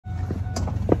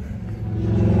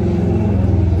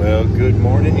Well, good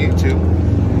morning, YouTube.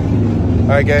 All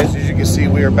right, guys, as you can see,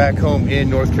 we are back home in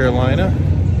North Carolina.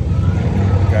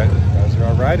 Guys are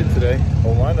all riding today.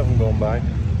 Whole line of them going by.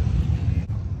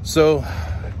 So,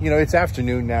 you know, it's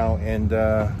afternoon now, and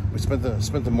we spent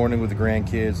the morning with the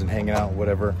grandkids and hanging out,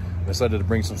 whatever. Decided to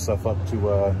bring some stuff up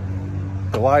to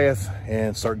Goliath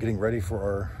and start getting ready for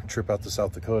our trip out to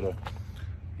South Dakota.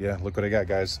 Yeah, look what I got,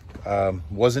 guys.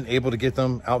 Wasn't able to get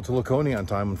them out to Laconia on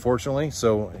time, unfortunately.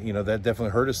 So, you know, that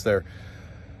definitely hurt us there.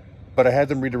 But I had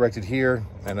them redirected here,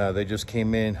 and they just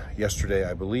came in yesterday,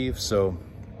 I believe. So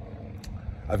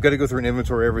I've got to go through an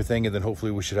inventory of everything, and then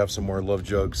hopefully we should have some more Love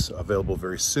Jugs available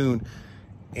very soon.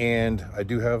 And I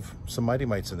do have some Mighty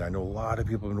Mites in there. I know a lot of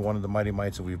people have been wanting the Mighty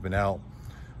Mites, and we've been out.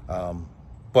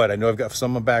 But I know I've got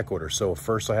some on back order. So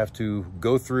first I have to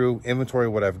go through inventory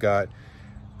what I've got,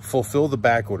 fulfill the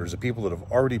back orders, the people that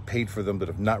have already paid for them that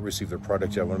have not received their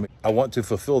product yet. I want to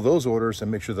fulfill those orders and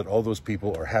make sure that all those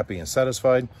people are happy and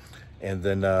satisfied. And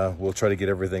then we'll try to get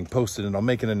everything posted, and I'll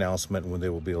make an announcement when they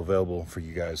will be available for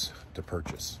you guys to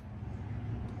purchase.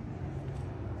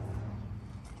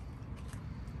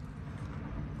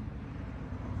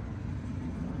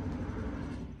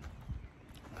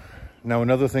 Now,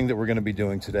 another thing that we're going to be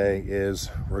doing today is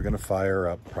we're going to fire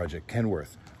up Project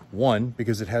Kenworth. One,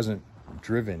 because it hasn't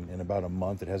driven in about a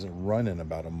month. It hasn't run in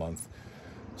about a month.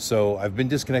 So I've been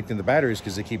disconnecting the batteries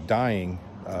because they keep dying,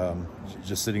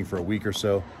 just sitting for a week or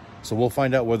so. So we'll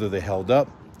find out whether they held up.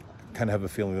 Kind of have a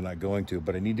feeling they're not going to,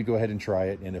 but I need to go ahead and try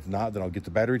it. And if not, then I'll get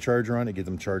the battery charger on and get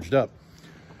them charged up.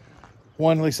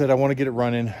 One, like I said, I want to get it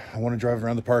running. I want to drive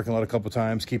around the parking lot a couple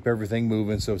times, keep everything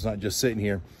moving so it's not just sitting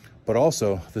here. But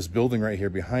also, this building right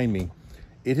here behind me,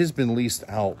 it has been leased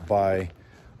out by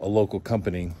a local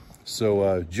company.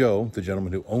 So Joe, the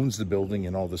gentleman who owns the building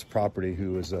and all this property,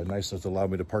 who is nice enough to allow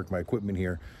me to park my equipment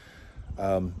here,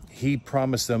 he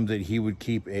promised them that he would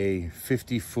keep a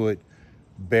 50-foot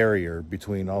barrier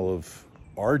between all of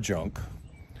our junk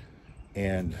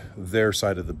and their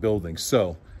side of the building.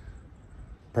 So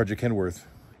Project Kenworth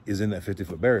is in that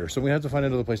 50-foot barrier. So we have to find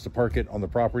another place to park it on the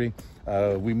property.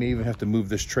 We may even have to move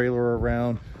this trailer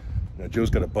around. You know,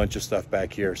 Joe's got a bunch of stuff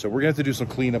back here. So we're gonna have to do some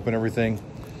cleanup and everything.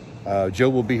 Joe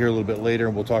will be here a little bit later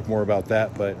and we'll talk more about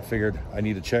that, but I figured I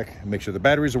need to check and make sure the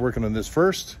batteries are working on this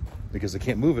first, because I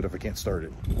can't move it if I can't start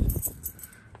it.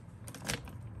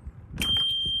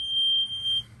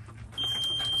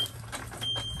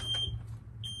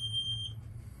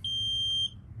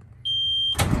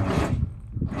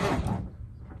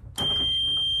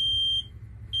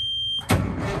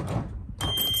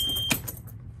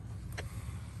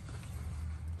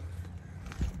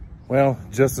 Well,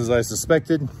 just as I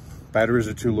suspected, batteries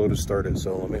are too low to start it.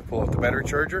 So let me pull out the battery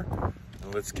charger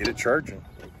and let's get it charging.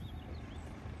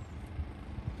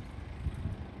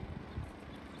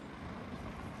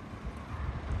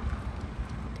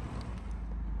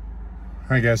 All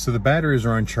right, guys, so the batteries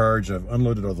are on charge. I've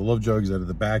unloaded all the Love Jugs out of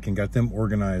the back and got them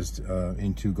organized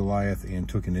into Goliath and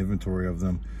took an inventory of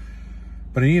them.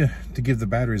 But I need to give the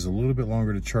batteries a little bit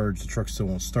longer to charge. The truck still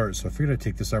won't start. So I figured I'd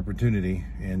take this opportunity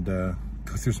and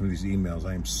go through some of these emails.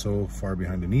 I am so far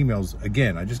behind in emails.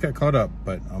 Again, I just got caught up,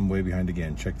 but I'm way behind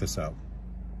again. Check this out.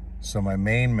 So my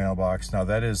main mailbox, now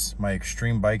that is my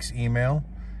Extreme Bikes email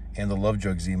and the Love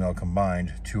Jugs email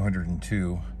combined,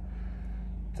 202.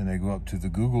 Then I go up to the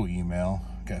Google email,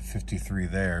 got 53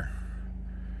 there.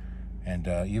 And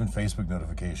even Facebook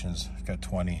notifications, got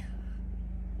 20.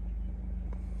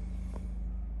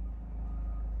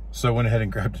 So I went ahead and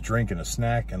grabbed a drink and a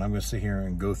snack, and I'm gonna sit here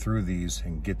and go through these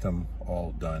and get them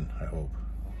all done, I hope.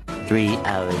 3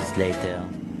 hours later.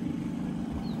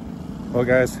 Well,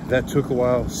 guys, that took a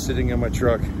while sitting in my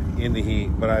truck in the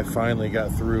heat, but I finally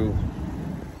got through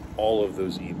all of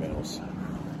those emails.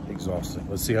 Exhausting.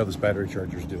 Let's see how this battery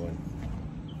charger's doing.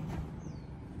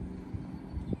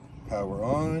 Power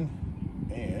on,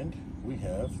 and we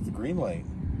have the green light.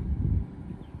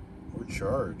 We're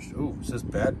charged. Oh, it says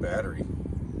bad battery.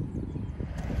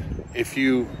 If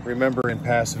you remember in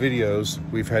past videos,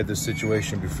 we've had this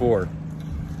situation before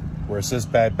where it says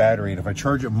bad battery, and if I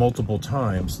charge it multiple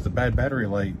times, the bad battery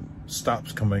light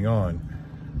stops coming on,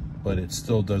 but it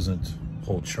still doesn't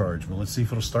hold charge. But let's see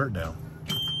if it'll start now.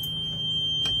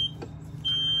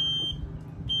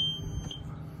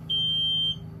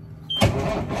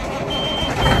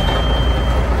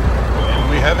 And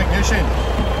we have ignition.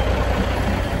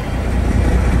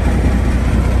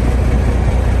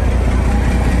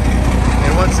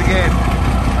 Once again,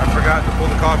 I forgot to pull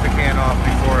the coffee can off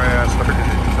before I started it,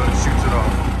 so it shoots it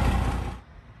off.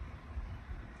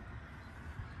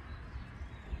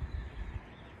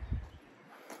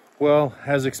 Well,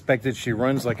 as expected, she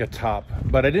runs like a top,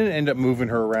 but I didn't end up moving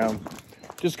her around.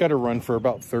 Just got to run for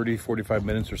about 30, 45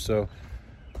 minutes or so.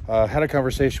 Had a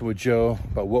conversation with Joe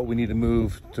about what we need to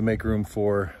move to make room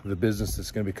for the business that's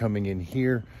going to be coming in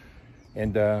here.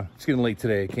 And it's getting late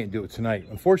today. I can't do it tonight.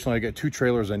 Unfortunately, I got 2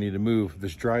 trailers I need to move.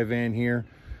 This dry van here,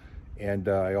 and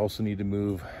I also need to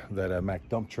move that Mack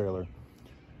dump trailer.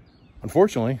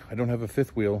 Unfortunately, I don't have a 5th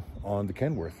wheel on the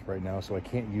Kenworth right now, so I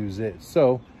can't use it.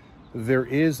 So there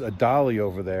is a dolly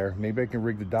over there. Maybe I can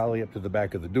rig the dolly up to the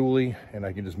back of the dually, and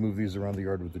I can just move these around the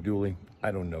yard with the dually.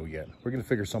 I don't know yet. We're going to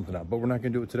figure something out, but we're not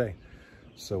going to do it today.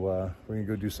 So we're going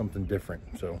to go do something different.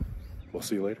 So we'll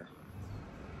see you later.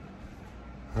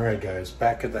 All right, guys,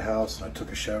 back at the house. I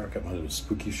took a shower, got my little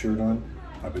spooky shirt on,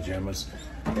 my pajamas.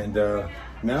 And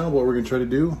now what we're gonna try to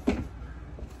do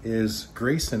is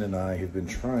Grayson and I have been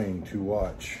trying to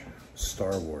watch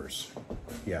Star Wars.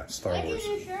 Yeah, Star Wars.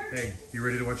 Hey, you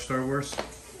ready to watch Star Wars?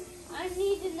 I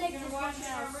need to make the watch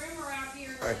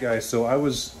All right, guys, so I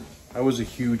was a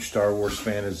huge Star Wars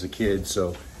fan as a kid,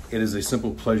 so it is a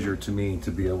simple pleasure to me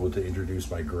to be able to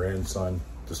introduce my grandson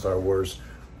to Star Wars.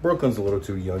 Brooklyn's a little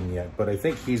too young yet, but I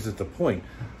think he's at the point.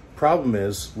 Problem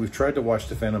is, we've tried to watch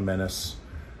The Phantom Menace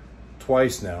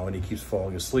twice now, and he keeps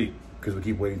falling asleep because we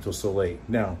keep waiting until so late.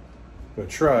 Now, I'm gonna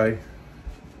try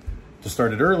to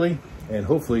start it early, and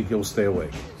hopefully he'll stay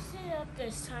awake. Sit up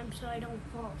this time so I don't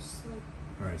fall asleep.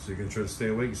 All right, so you're gonna try to stay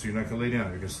awake, so you're not gonna lay down.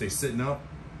 You're gonna stay sitting up,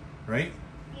 right?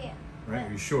 Yeah. Right,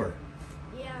 are you sure?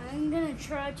 Yeah, I'm gonna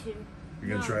try to. You're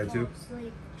gonna try to?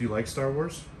 Asleep. Do you like Star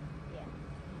Wars?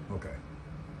 Yeah. Okay.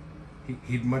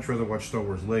 He'd much rather watch Star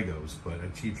Wars Legos, but I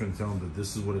keep trying to tell him that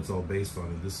this is what it's all based on,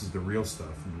 and this is the real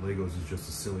stuff, and Legos is just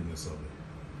the silliness of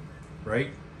it.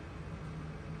 Right?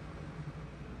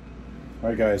 All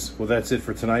right, guys. Well, that's it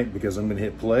for tonight, because I'm going to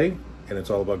hit play, and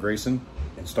it's all about Grayson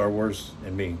and Star Wars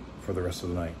and me for the rest of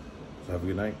the night. So have a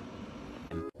good night.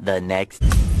 The next.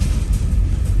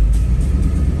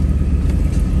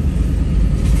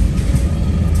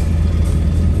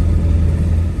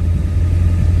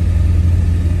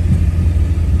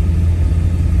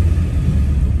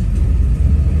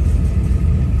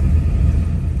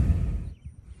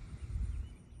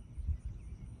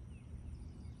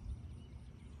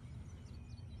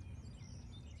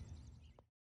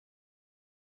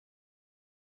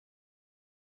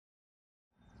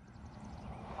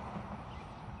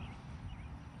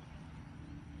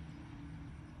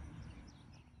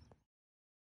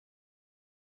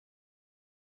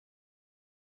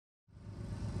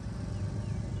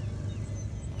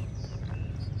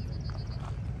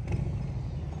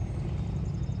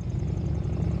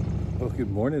 Well,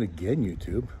 good morning again,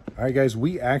 YouTube. All right, guys,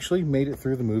 we actually made it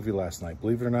through the movie last night.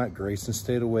 Believe it or not, Grayson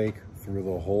stayed awake through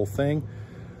the whole thing.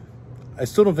 I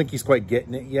still don't think he's quite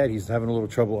getting it yet. He's having a little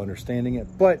trouble understanding it,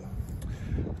 but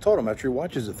I told him after he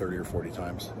watches it 30 or 40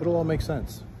 times, it'll all make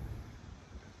sense.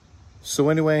 So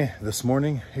anyway, this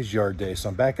morning is yard day. So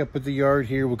I'm back up at the yard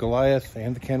here with Goliath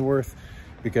and the Kenworth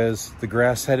because the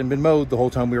grass hadn't been mowed the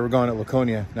whole time we were gone at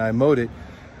Laconia. Now, I mowed it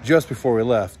just before we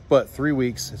left, but 3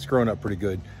 weeks, it's grown up pretty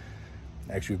good.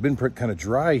 Actually, we've been kind of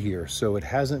dry here, so it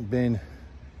hasn't been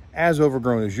as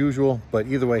overgrown as usual, but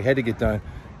either way, had to get done.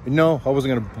 And no, I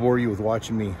wasn't gonna bore you with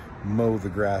watching me mow the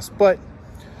grass, but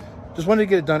just wanted to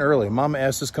get it done early. Mama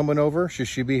S is coming over.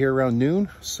 She'll be here around noon,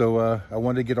 so I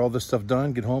wanted to get all this stuff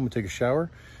done, get home and take a shower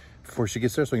before she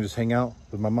gets there, so I can just hang out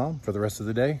with my mom for the rest of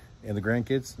the day, and the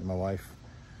grandkids, and my wife.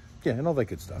 Yeah, and all that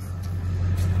good stuff.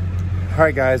 All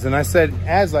right, guys, and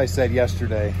as I said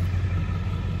yesterday,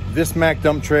 this Mack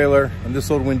dump trailer and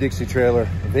this old Winn-Dixie trailer,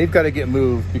 they've got to get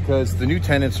moved because the new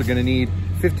tenants are going to need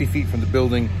 50 feet from the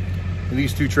building. And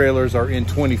these 2 trailers are in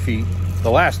 20 feet,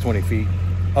 the last 20 feet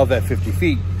of that 50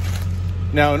 feet.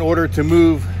 Now, in order to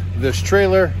move this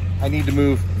trailer, I need to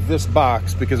move this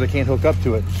box because I can't hook up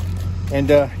to it. And,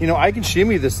 you know, I can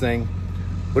shimmy this thing,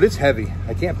 but it's heavy.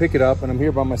 I can't pick it up, and I'm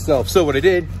here by myself. So what I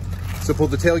did, I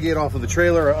pulled the tailgate off of the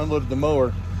trailer, I unloaded the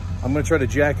mower. I'm going to try to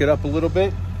jack it up a little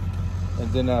bit,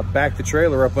 and then back the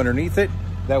trailer up underneath it.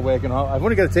 That way I've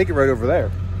only got to take it right over there.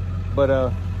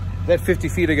 But that 50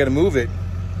 feet, I got to move it.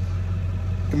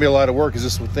 It's gonna be a lot of work because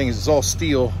this thing is, it's all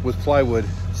steel with plywood.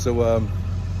 So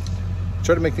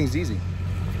try to make things easy.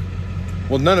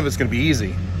 Well, none of it's gonna be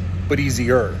easy, but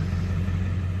easier.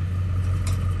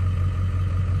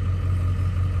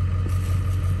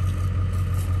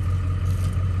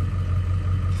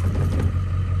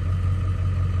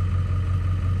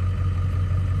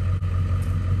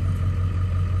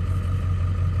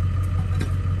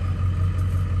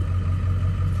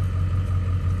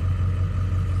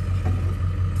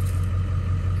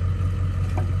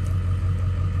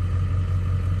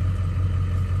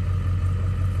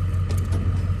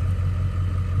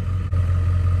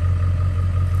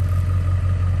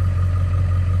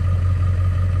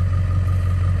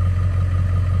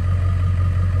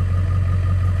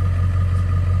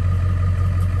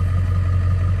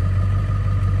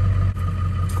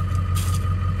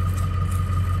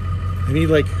 I need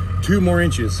like 2 more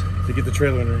inches to get the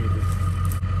trailer underneath it.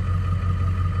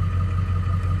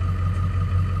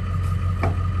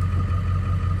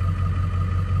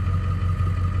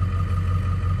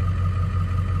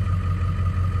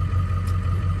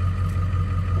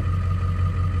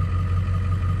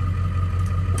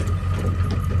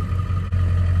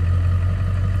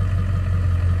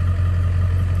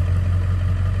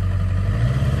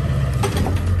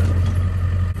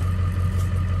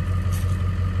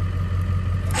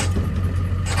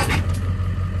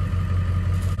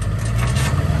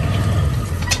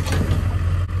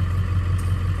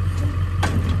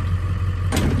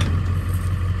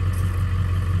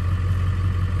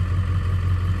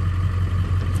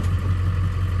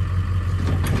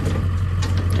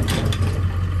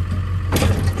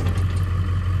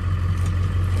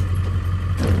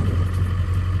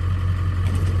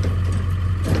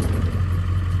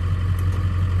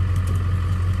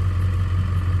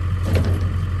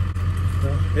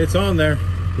 It's on there.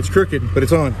 It's crooked, but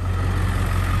it's on.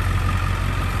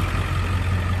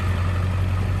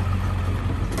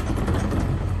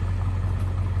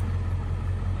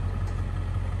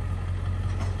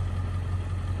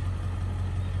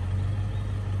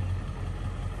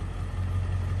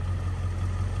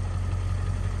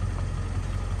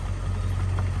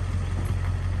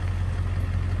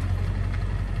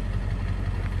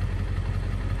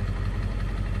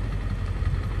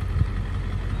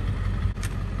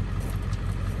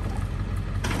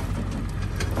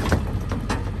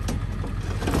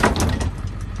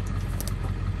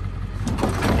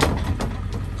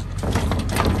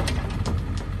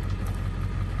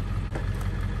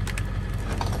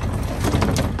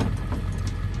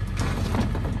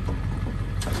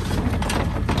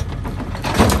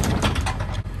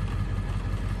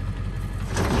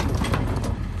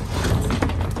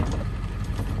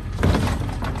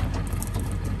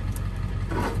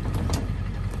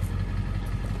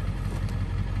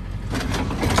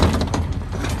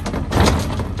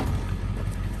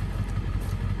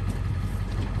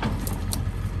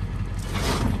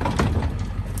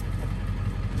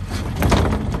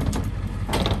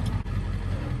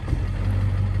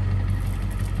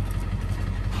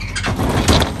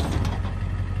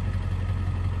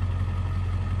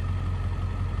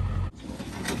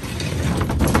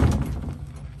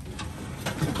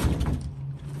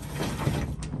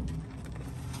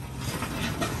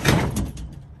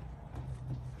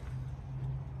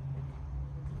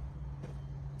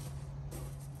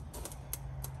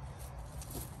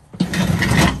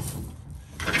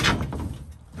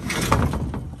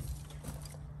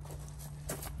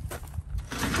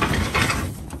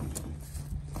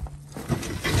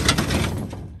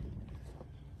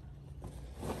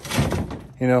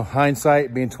 You know,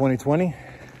 hindsight being 2020,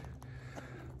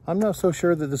 I'm not so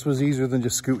sure that this was easier than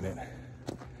just scooting it.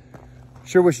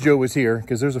 Sure wish Joe was here,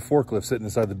 because there's a forklift sitting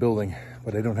inside the building,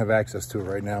 but I don't have access to it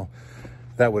right now.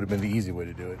 That would have been the easy way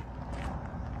to do it.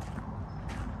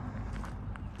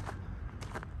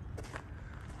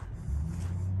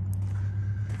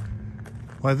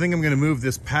 Well, I think I'm gonna move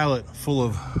this pallet full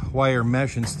of wire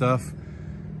mesh and stuff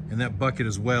in that bucket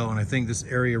as well. And I think this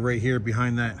area right here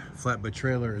behind that flatbed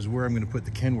trailer is where I'm gonna put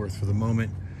the Kenworth for the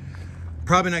moment.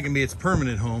 Probably not gonna be its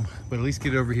permanent home, but at least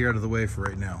get it over here out of the way for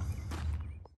right now.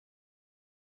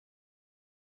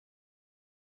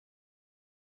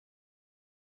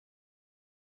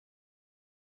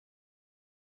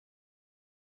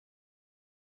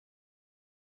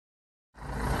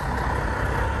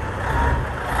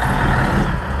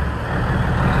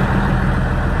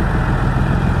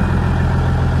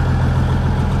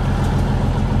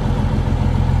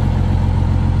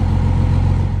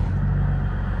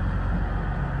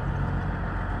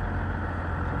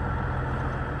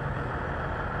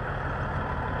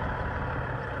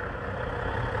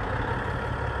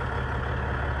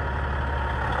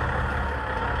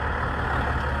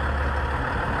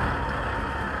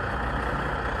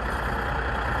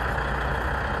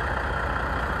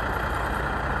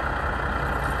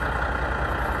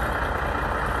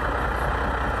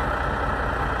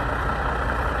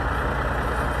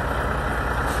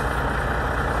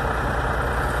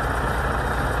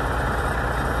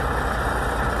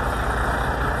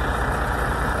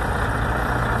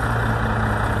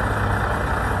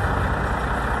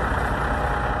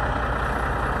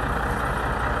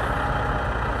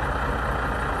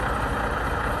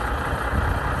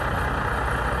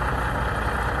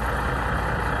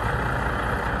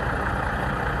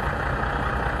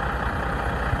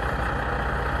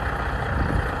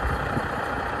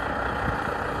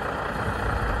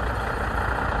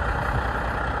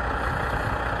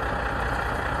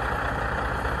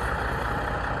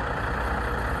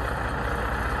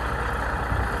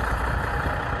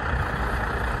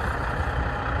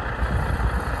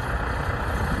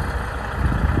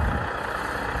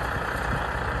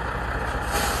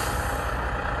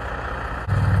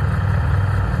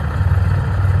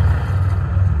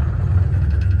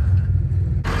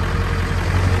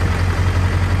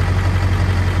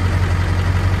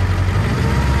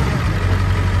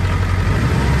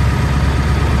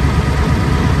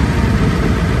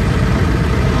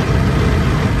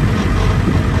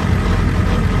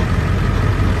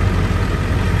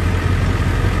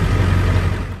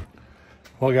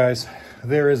 Well, guys,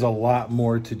 there is a lot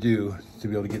more to do to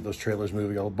be able to get those trailers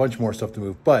moving. Got a bunch more stuff to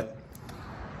move, but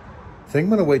I think I'm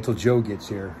gonna wait till Joe gets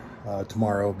here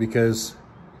tomorrow because,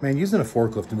 man, using a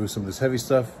forklift to move some of this heavy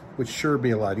stuff would sure be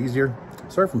a lot easier.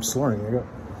 Sorry if I'm slurring, I got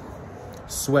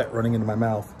sweat running into my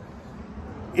mouth.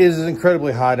 It is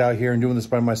incredibly hot out here, and doing this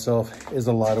by myself is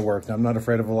a lot of work. Now, I'm not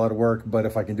afraid of a lot of work, but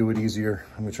if I can do it easier,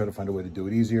 I'm gonna try to find a way to do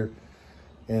it easier.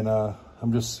 And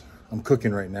I'm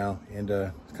cooking right now, and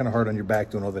it's kind of hard on your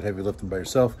back doing all that heavy lifting by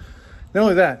yourself. Not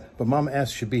only that, but Mama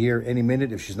S should be here any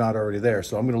minute if she's not already there.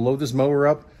 So I'm gonna load this mower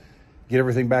up, get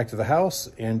everything back to the house,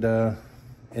 and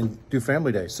do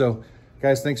family day. So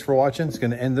guys, thanks for watching. It's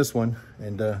gonna end this one,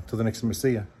 and till the next time we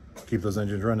see you, keep those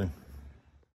engines running.